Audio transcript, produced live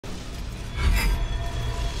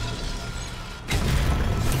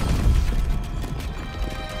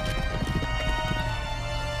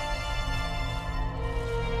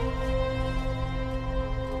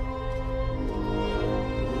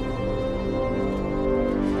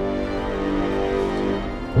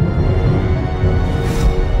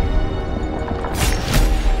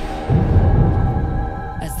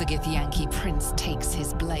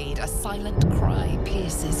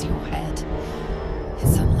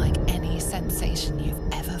passion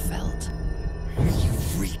you've ever felt. You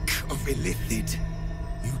reek of illithid.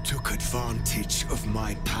 You took advantage of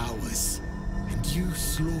my powers, and you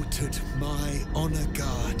slaughtered my honor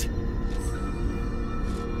guard.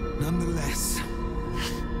 Nonetheless,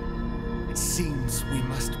 it seems we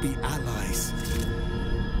must be allies.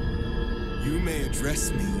 You may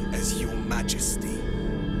address me as your majesty.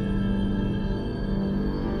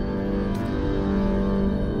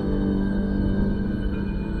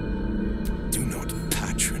 Do not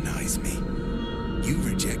patronize me. You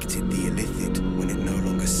rejected the illithid when it no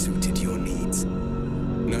longer suited your needs.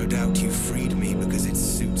 No doubt you freed me because it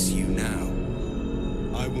suits you now.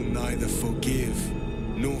 I will neither forgive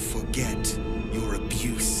nor forget your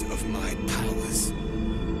abuse of my powers.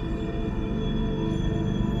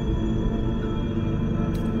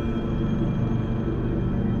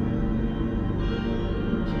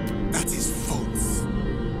 That is false.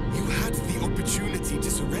 You had the opportunity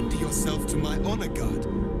to surrender yourself to my honor guard.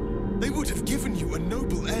 They would have given you a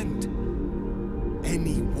noble end.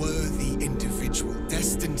 Any worthy individual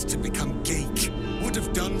destined to become Geik would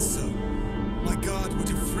have done so. My guard would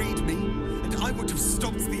have freed me, and I would have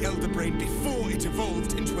stopped the Elder Brain before it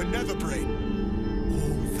evolved into a Nether Brain.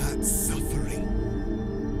 All that suffering,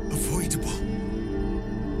 avoidable,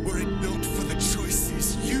 were it not for the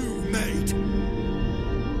choices you made.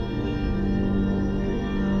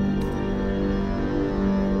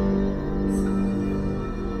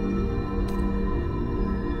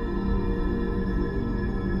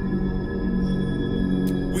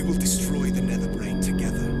 We will destroy the Nether Brain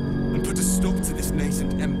together, and put a stop to this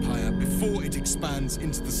nascent empire before it expands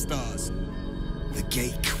into the stars. The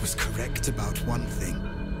Geik was correct about one thing.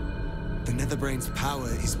 The Netherbrain's power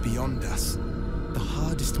is beyond us. The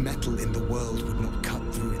hardest metal in the world would not cut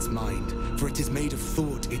through its mind, for it is made of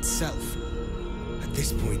thought itself. At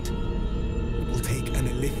this point, it will take an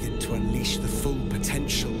illithid to unleash the full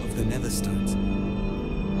potential of the Netherstones.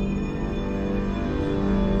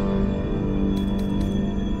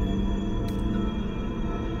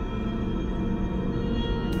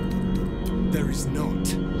 There is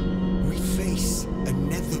not. We face a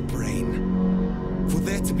Nether Brain. For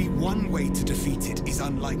there to be one way to defeat it is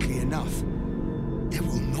unlikely enough. There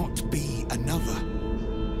will not be another.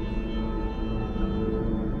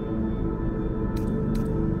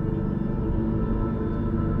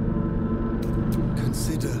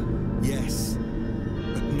 Consider, yes,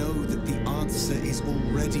 but know that the answer is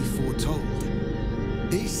already foretold.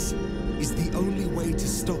 This is the only way to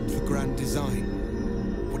stop the grand design.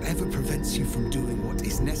 Whatever prevents you from doing what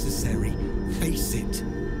is necessary, face it.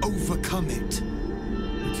 Overcome it.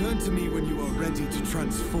 Return to me when you are ready to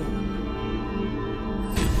transform.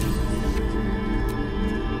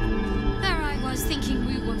 There I was thinking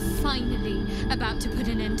we were finally about to put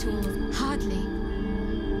an end to all of... Hardly.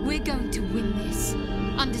 We're going to win this.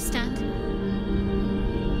 Understand?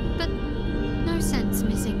 But no sense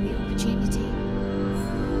missing the opportunity.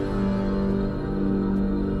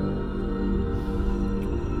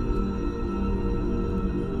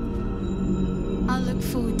 I'll look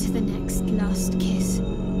forward to the next last kiss.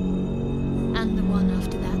 And the one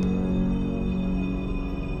after that.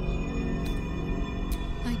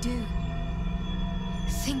 I do.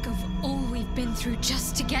 Think of all we've been through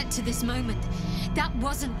just to get to this moment. That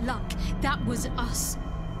wasn't luck, that was us.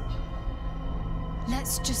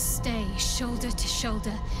 Let's just stay shoulder to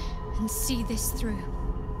shoulder and see this through.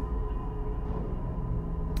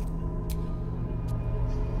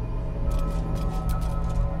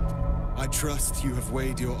 I trust you have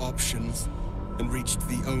weighed your options and reached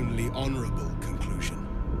the only honorable conclusion.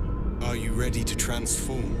 Are you ready to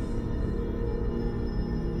transform?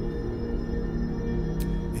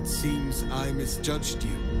 It seems I misjudged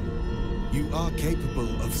you. You are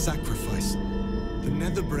capable of sacrifice. The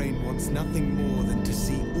Netherbrain wants nothing more than to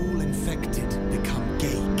see all infected become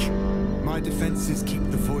Geik. My defenses keep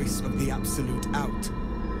the voice of the Absolute out.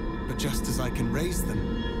 But just as I can raise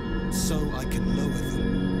them, so I can lower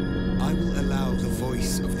them. I will allow the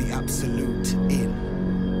voice of the Absolute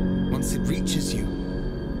in. Once it reaches you,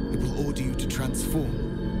 it will order you to transform.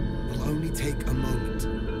 It will only take a moment.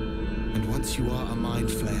 And once you are a Mind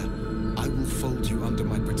Flayer, I will fold you under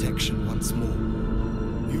my protection once more.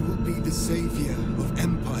 You will be the savior of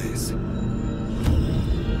empires.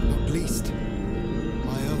 Not least,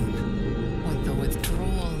 my own. With the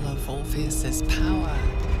withdrawal of Orpheus's power,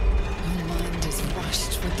 your mind is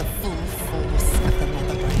rushed with the full force of the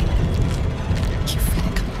Nether Brain. You feel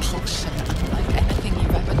a compulsion unlike anything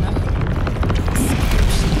you've ever known.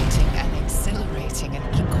 Excruciating and exhilarating in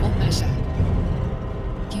equal measure.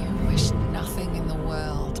 You wish nothing in the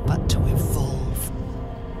world but to evolve.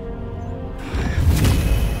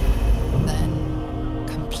 Then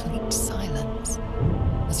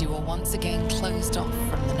once again closed off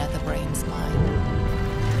from the Netherbrain's mind.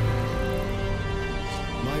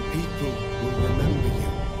 My people will remember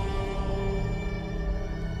you.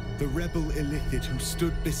 The rebel Illithid who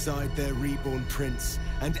stood beside their reborn prince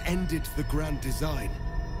and ended the grand design.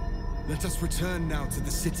 Let us return now to the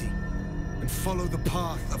city and follow the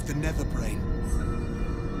path of the Netherbrain.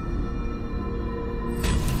 I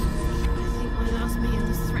think my last meal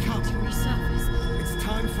is threatening to resurface. It's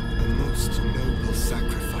time for a most noble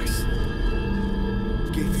sacrifice.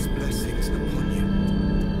 Gith's blessings upon you.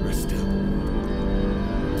 Rest still.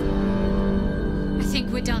 I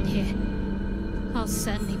think we're done here. I'll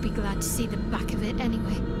certainly be glad to see the back of it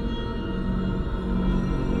anyway.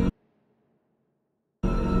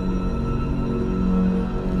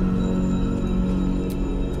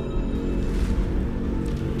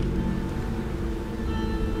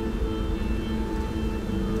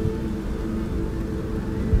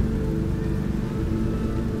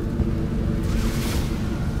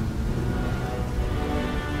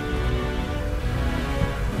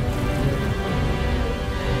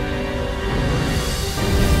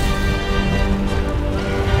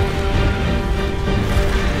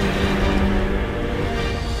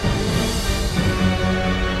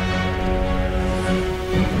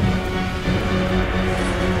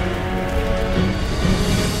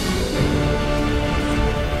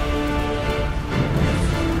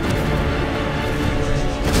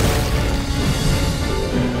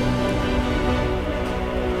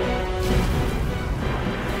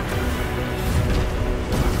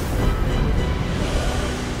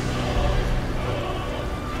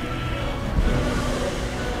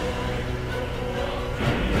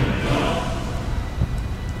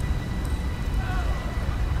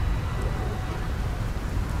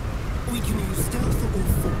 We can use stealth or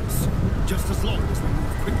force, just as long as we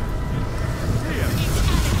move quickly. Here!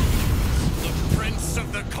 The Prince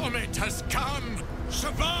of the Comet has come!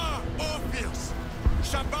 Shabbat Orpheus!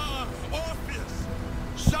 Shabbat Orpheus!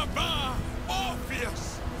 Shabbat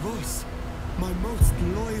Orpheus! Voice, my most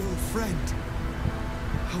loyal friend.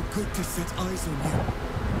 How good to set eyes on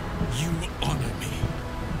you. You honor me.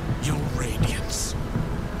 Your radiance.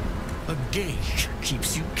 A geik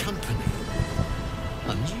keeps you company.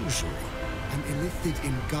 Unusual. An Illithid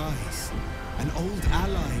in guise. An old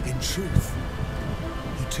ally in truth.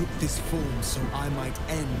 He took this form so I might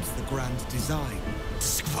end the grand design.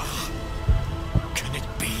 Skva! Can it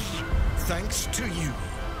be? Thanks to you,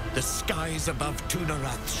 the skies above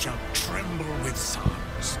Tunarath shall tremble with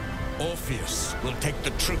psalms. Orpheus will take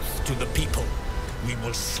the truth to the people. We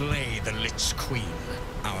will slay the Lich Queen.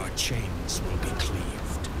 Our chains will be cleaved.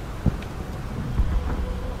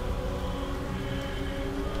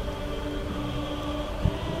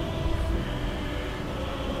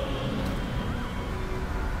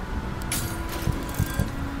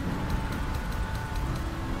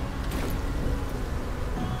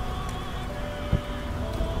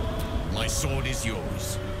 My sword is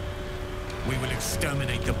yours. We will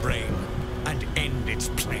exterminate the brain and end its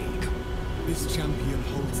plague. This champion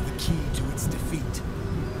holds the key to its defeat.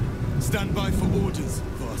 Stand by for orders,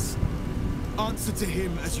 Voss. Answer to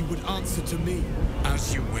him as you would answer to me.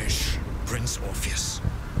 As you wish, Prince Orpheus.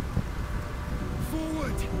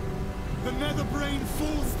 Forward! The Netherbrain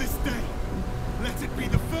falls this day. Let it be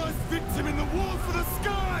the first victim in the war for the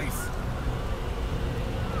skies!